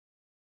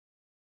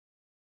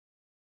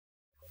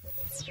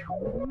Talking,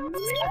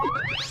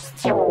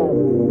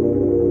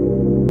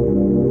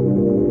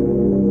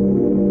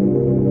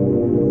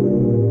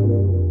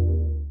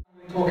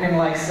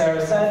 like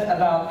Sarah said,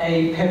 about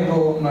a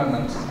pivotal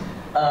moment.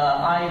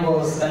 I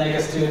was an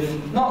EGxAlton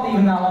student not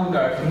even that long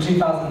ago, from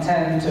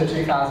 2010 to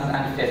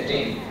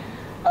 2015.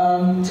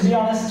 To be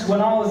honest, when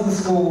I was in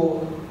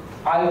school,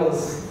 I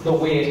was the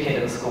weird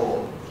kid in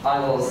school. I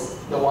was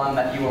the one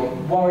that you were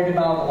worried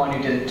about, the one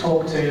you didn't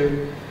talk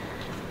to.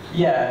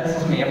 Yeah, this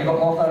was me. Have you got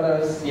more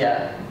photos?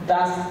 Yeah,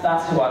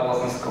 that's who I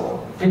was in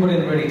school. People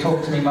didn't really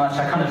talk to me much.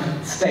 I kind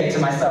of stayed to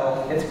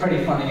myself. It's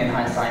pretty funny in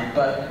hindsight,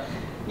 but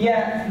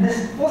yeah,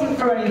 this wasn't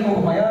for any fault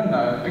of my own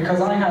though, because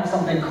I have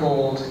something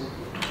called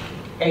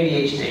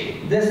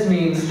ADHD. This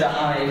means that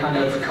I kind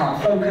of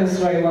can't focus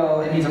very well.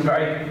 It means I'm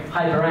very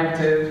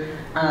hyperactive,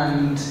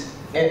 and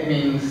it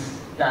means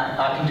that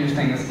I can do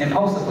things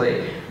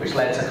impulsively, which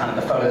led to kind of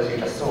the photos you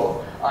just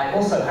saw. I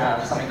also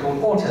have something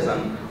called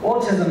autism.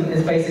 Autism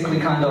is basically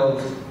kind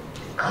of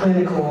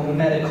clinical,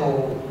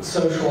 medical,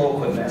 social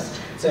awkwardness.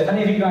 So if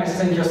any of you guys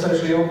think you're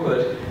socially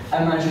awkward,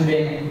 imagine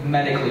being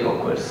medically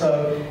awkward.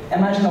 So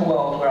imagine a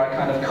world where I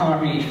kind of can't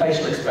read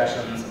facial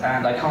expressions,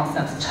 and I can't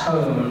sense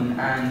tone,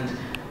 and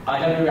I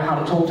don't know how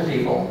to talk to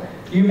people.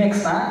 You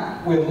mix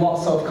that with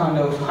lots of kind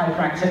of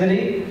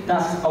hyperactivity,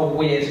 that's a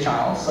weird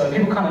child. So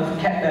people kind of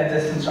kept their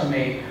distance from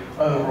me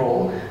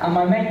overall. And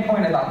my main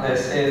point about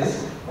this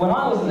is, when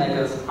I was in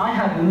EGxAlton, I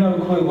had no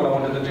clue what I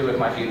wanted to do with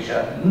my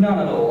future. None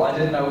at all. I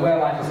didn't know where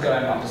life was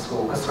going after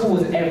school, because school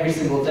was every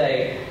single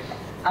day.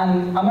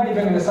 And I'm only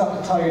bringing this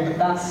up to tell you that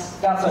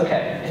that's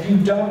okay. If you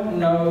don't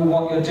know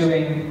what you're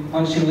doing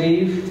once you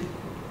leave,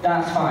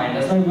 that's fine.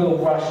 There's no real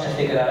rush to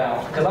figure that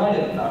out, because I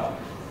didn't know.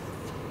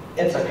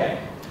 It's okay.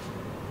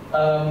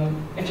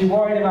 If you're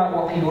worried about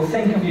what people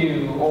think of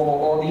you,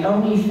 or the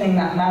only thing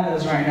that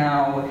matters right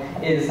now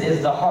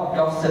is the hot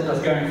gossip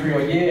that's going through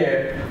your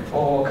year,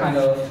 or kind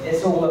of,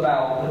 it's all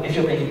about if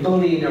you're being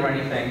bullied or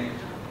anything,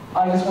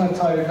 I just want to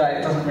tell you that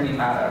it doesn't really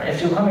matter. If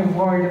you're kind of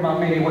worried about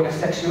maybe what your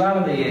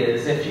sexuality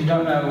is, if you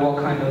don't know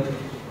what kind of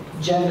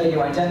gender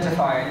you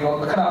identify, and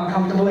you're kind of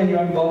uncomfortable in your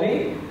own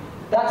body,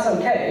 that's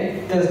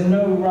okay. There's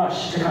no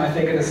rush to kind of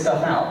figure this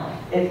stuff out.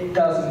 It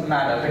doesn't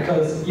matter,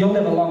 because you'll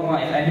live a long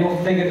life and you'll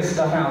figure this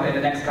stuff out in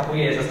the next couple of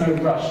years. There's no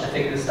rush to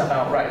figure this stuff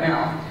out right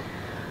now.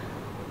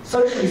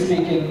 Socially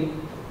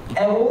speaking,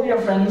 all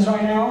your friends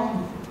right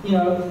now, you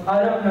know,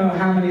 I don't know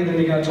how many of them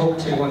you're going to talk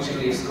to once you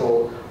leave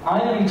school. I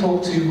only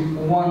talk to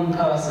one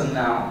person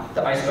now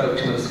that I spoke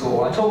to in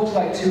school. I talked to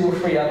like 2 or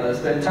 3 others,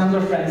 but in terms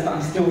of friends that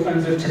I'm still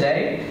friends with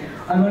today,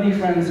 I'm only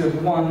friends with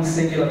one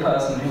singular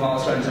person who I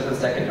was friends with in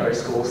secondary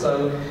school.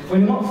 So we're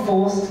not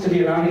forced to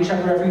be around each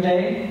other every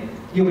day.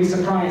 You'll be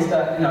surprised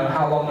at, you know,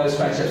 how long those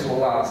friendships will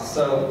last.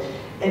 So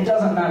it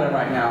doesn't matter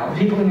right now. The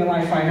people in your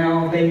life right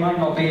now, they might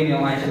not be in your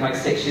life in like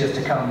 6 years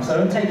to come. So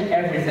don't take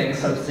everything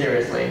so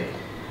seriously.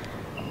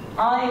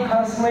 I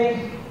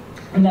personally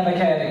never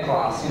cared in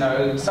class. You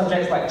know,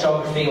 subjects like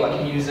geography,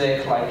 like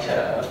music, like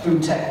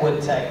food tech,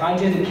 wood tech, I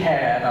didn't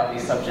care about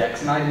these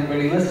subjects, and I didn't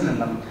really listen in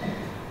them.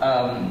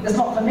 It's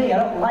not for me, I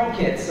don't like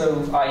it,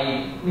 so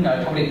I, you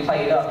know, probably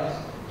played up.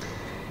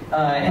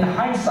 In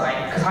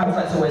hindsight, because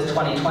hindsight's always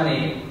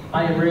 20/20,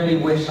 I really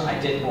wish I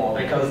did more,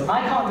 because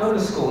I can't go to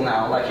school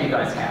now like you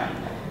guys can.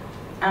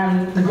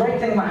 And the great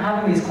thing about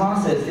having these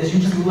classes is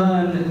you just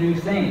learn new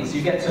things.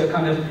 You get to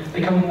kind of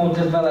become a more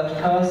developed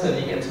person,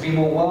 you get to be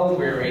more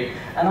world-weary,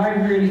 and I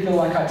really feel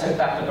like I took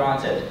that for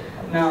granted.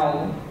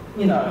 Now,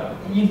 you know,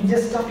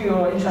 there's stuff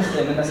you're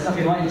interested in and there's stuff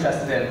you're not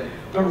interested in,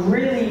 but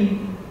really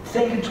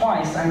think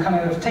twice and kind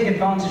of take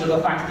advantage of the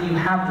fact that you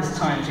have this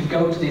time to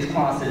go to these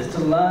classes,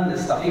 to learn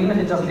this stuff, even if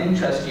it doesn't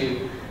interest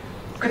you,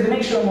 because it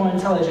makes you a more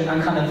intelligent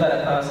and kind of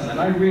better person. And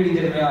I really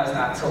didn't realize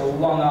that till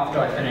long after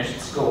I finished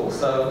school.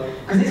 So,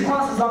 because these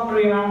classes aren't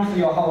really around for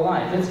your whole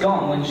life. It's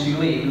gone once you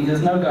leave, and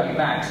there's no going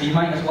back, so you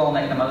might as well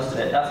make the most of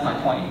it. That's my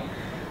point.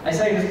 I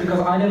say this because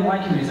I didn't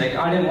like music,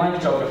 I didn't like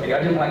geography, I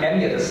didn't like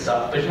any of this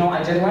stuff, but you know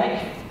what I did like?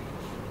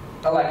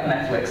 I like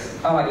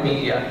Netflix, I like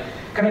media.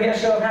 Can I get a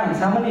show of hands?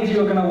 How many of you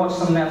are going to watch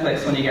some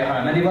Netflix when you get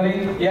home?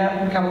 Anybody?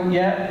 Yeah? Come,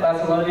 yeah?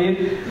 That's a lot of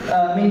you.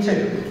 Me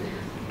too.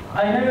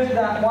 I know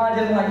that while I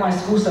didn't like my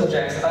school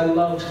subjects, I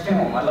loved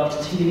film, I loved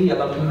TV, I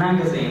loved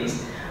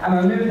magazines, and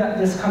I knew that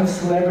this kind of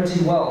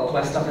celebrity world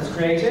where stuff is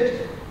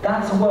created,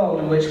 that's a world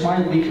in which my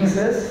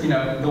weaknesses, you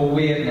know, the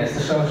weirdness, the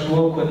social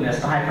awkwardness,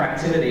 the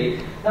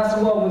hyperactivity, that's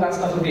a world where that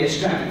stuff would be a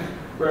strength.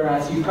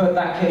 Whereas you put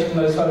that kid from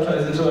those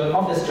photos into an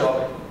office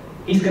job,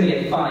 he's going to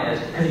get fired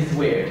because he's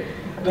weird.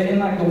 But in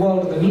like the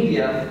world of the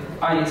media,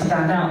 I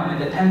stand out,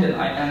 I'm independent,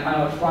 and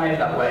I would thrive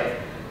that way.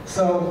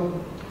 So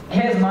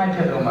here's my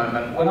pivotal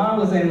moment. When I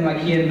was in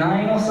like year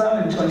 9 or so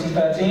in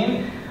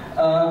 2013,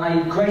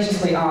 I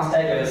graciously asked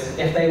EGxAlton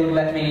if they would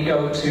let me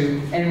go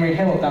to Emory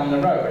Hill down the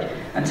road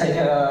and take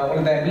one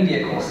of their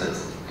media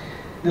courses.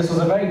 This was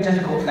a very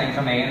difficult thing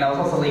for me, and there was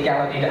also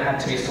legality that had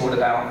to be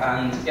sorted out,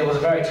 and it was a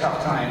very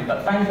tough time.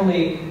 But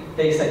thankfully,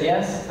 they said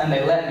yes, and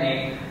they let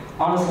me.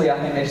 Honestly, I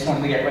think they just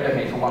wanted to get rid of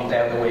me for one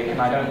day of the week,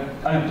 and I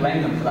don't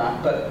blame them for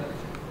that. But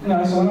You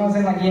know, so when I was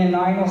in like year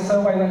 9 or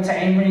so, I went to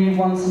Amory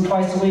once and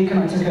twice a week and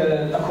I took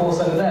a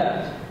course over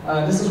there.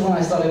 This is when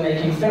I started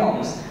making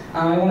films.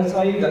 And I want to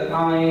tell you that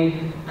I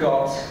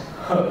got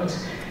hooked.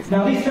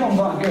 Now these films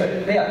aren't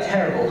good. They are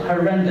terrible,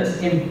 horrendous,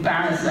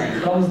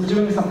 embarrassing. But I was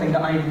doing something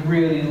that I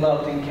really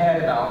loved and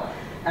cared about.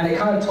 And it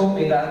kind of taught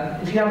me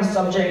that if you have a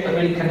subject that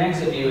really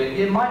connects with you,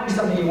 it might be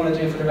something you want to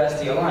do for the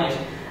rest of your life.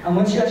 And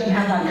once you actually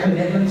have that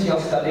commitment to your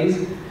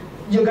studies,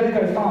 you're going to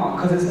go far,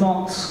 because it's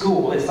not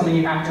school, it's something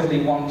you actively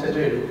want to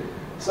do.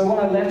 So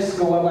when I left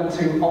school, I went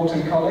to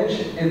TEGxAlton College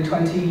in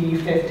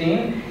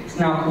 2015. It's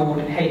now called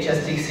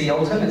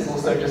TEGxAlton, it's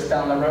also just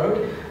down the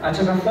road. I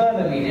took a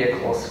further media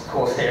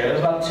course here. It was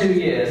about 2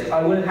 years.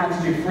 I would have had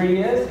to do 3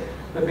 years,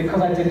 but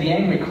because I did the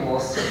Amory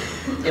course,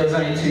 it was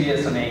only 2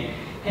 years for me.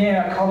 Here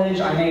at college,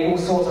 I made all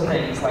sorts of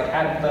things, like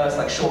adverts,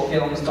 like short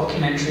films,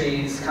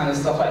 documentaries, kind of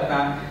stuff like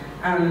that.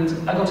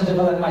 And I got to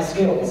develop my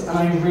skills, and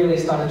I really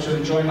started to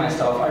enjoy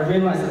myself. I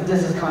realized that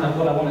this is kind of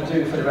what I want to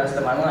do for the rest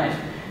of my life.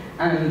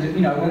 And,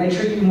 you know, when they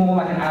treat you more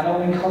like an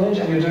adult in college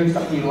and you're doing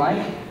something you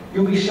like,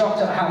 you'll be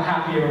shocked at how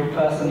happy of a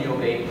person you'll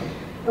be.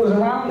 It was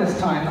around this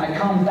time I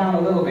calmed down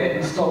a little bit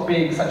and stopped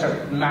being such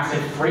a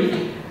massive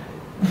freak,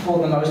 for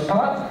the most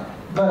part.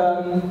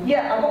 But,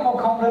 yeah, I got more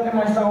confident in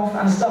myself,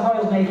 and the stuff I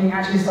was making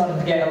actually started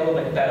to get a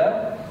little bit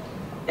better.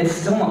 It's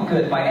still not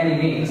good by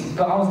any means,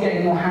 but I was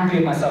getting more happy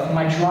with myself, and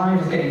my drive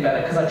was getting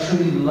better because I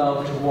truly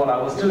loved what I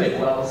was doing,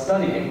 what I was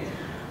studying.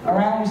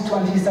 Around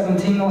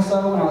 2017 or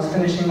so, when I was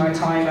finishing my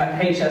time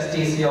at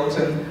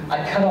TEGxAlton,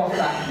 I cut off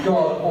that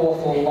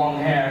god-awful long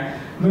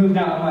hair, moved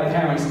out of my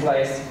parents'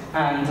 place,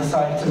 and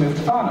decided to move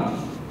to Farnham,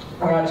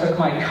 where I took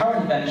my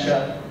current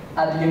venture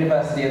at the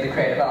University of the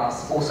Creative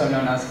Arts, also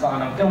known as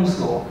Farnham Film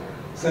School.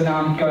 So now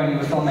I'm going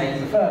with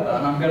filmmaking further,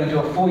 and I'm going to do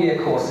a 4-year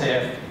course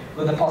here,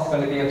 with the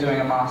possibility of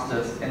doing a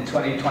master's in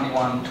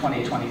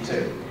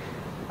 2021-2022.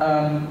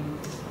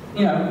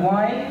 You know,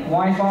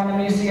 why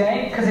Farnham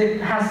UCA? Because it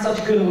has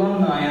such good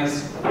alumni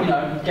as, you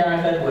know,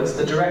 Gareth Edwards,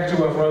 the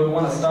director of Rogue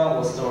One, a Star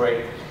Wars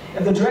story.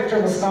 If the director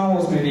of a Star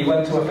Wars movie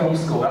went to a film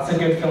school, that's a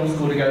good film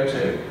school to go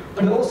to.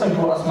 But it also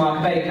brought us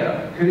Mark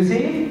Baker. Who's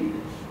he?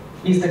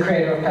 He's the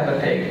creator of Peppa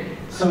Pig.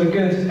 So a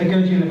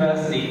good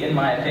university, in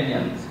my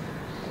opinion.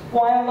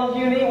 Why I love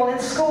uni? Well, in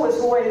school it's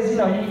always, you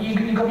know,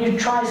 you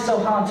try so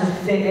hard to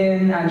fit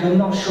in, and you're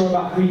not sure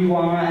about who you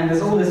are, and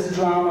there's all this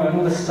drama and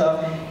all this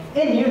stuff.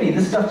 In uni,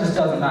 this stuff just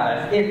doesn't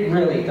matter. It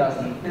really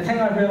doesn't. The thing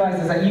I've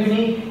realized is that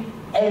uni,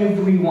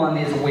 everyone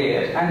is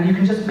weird, and you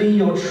can just be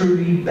your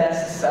truly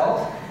best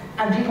self,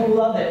 and people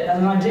love it.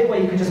 And an idea where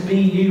you can just be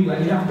you,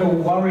 and you don't have to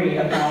worry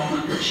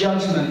about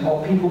judgment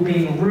or people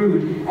being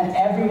rude, and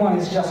everyone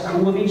is just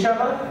cool with each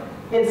other,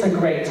 it's a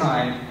great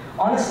time.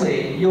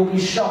 Honestly, you'll be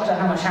shocked at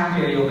how much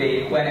happier you'll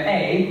be when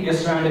A, you're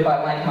surrounded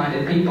by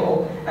like-minded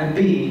people, and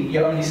B,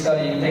 you're only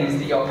studying things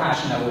that you're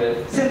passionate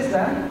with. Since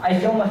then, I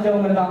filmed a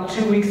film in about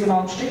 2 weeks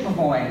about street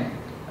performing.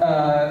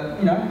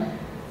 You know,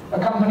 a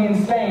company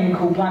in Spain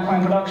called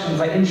Blackline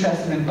Productions are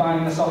interested in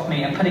buying this off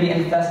me and putting it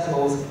in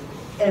festivals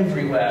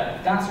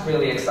everywhere. That's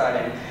really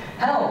exciting.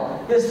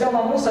 Hell, this film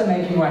I'm also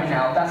making right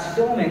now, that's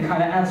filming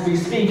kind of as we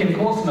speak in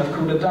Portsmouth,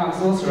 called The Dark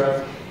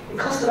Sorcerer. It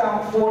cost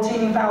about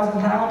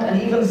 £14,000,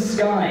 and even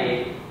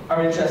Sky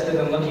are interested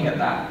in looking at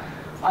that.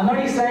 I'm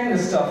only saying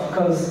this stuff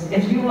because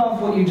if you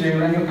love what you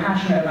do and you're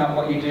passionate about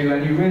what you do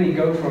and you really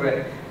go for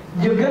it,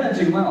 you're going to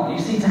do well. You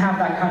need to have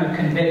that kind of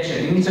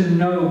conviction. You need to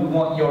know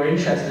what you're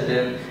interested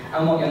in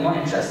and what you're not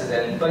interested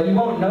in. But you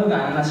won't know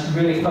that unless you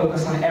really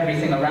focus on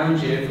everything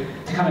around you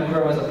to kind of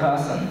grow as a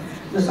person.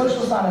 The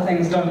social side of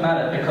things don't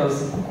matter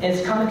because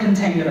it's kind of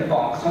contained in a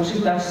box. Once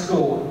you've left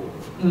school,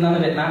 none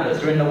of it matters.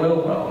 You're in the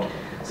real world.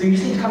 So you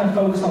just need to kind of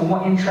focus on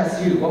what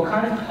interests you. What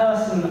kind of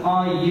person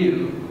are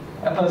you,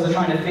 opposed to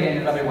trying to fit in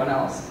with everyone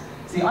else?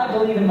 See, I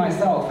believe in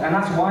myself, and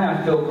that's why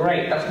I feel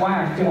great. That's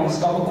why I feel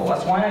unstoppable.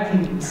 That's why I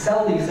can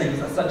sell these things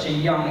at such a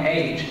young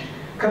age.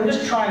 Because I'm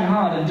just trying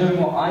hard and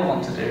doing what I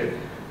want to do.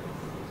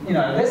 You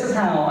know, this is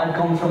how I've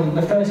gone from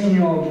the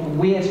 13-year-old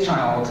weird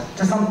child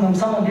to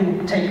someone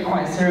people take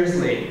quite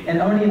seriously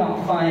in only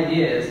about 5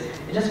 years.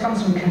 It just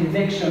comes from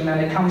conviction, and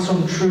it comes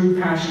from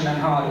true passion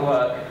and hard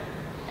work.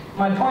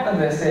 My point of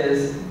this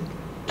is,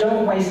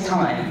 don't waste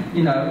time.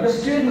 You know, you're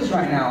students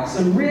right now,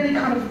 so really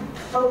kind of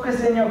focus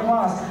in your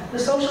class. The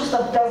social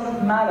stuff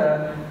doesn't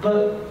matter,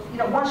 but you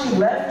know, once you've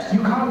left,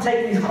 you can't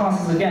take these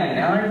classes again.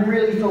 And I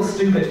really feel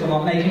stupid for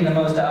not making the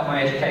most out of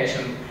my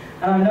education.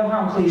 And I know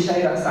how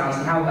cliche that sounds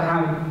and how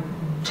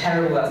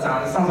terrible that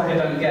sounds. It sounds like I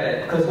don't get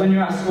it, because when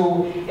you're at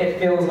school, it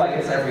feels like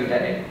it's every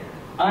day.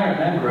 I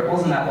remember it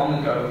wasn't that long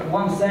ago, but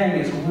what I'm saying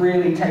is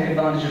really take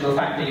advantage of the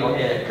fact that you're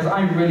here, because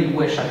I really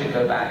wish I could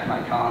go back and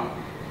I can't.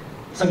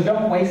 So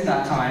don't waste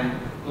that time,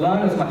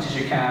 learn as much as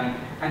you can,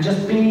 and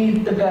just be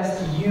the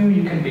best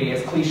you can be,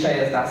 as cliche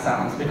as that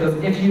sounds, because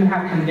if you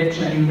have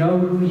conviction and you know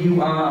who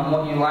you are and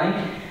what you like,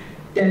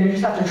 then you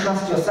just have to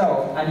trust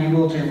yourself and you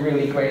will do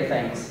really great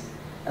things.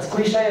 As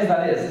cliche as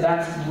that is,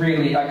 that's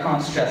really, I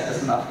can't stress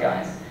this enough,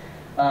 guys.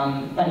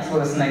 Thanks for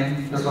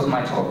listening. This was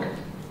my talk.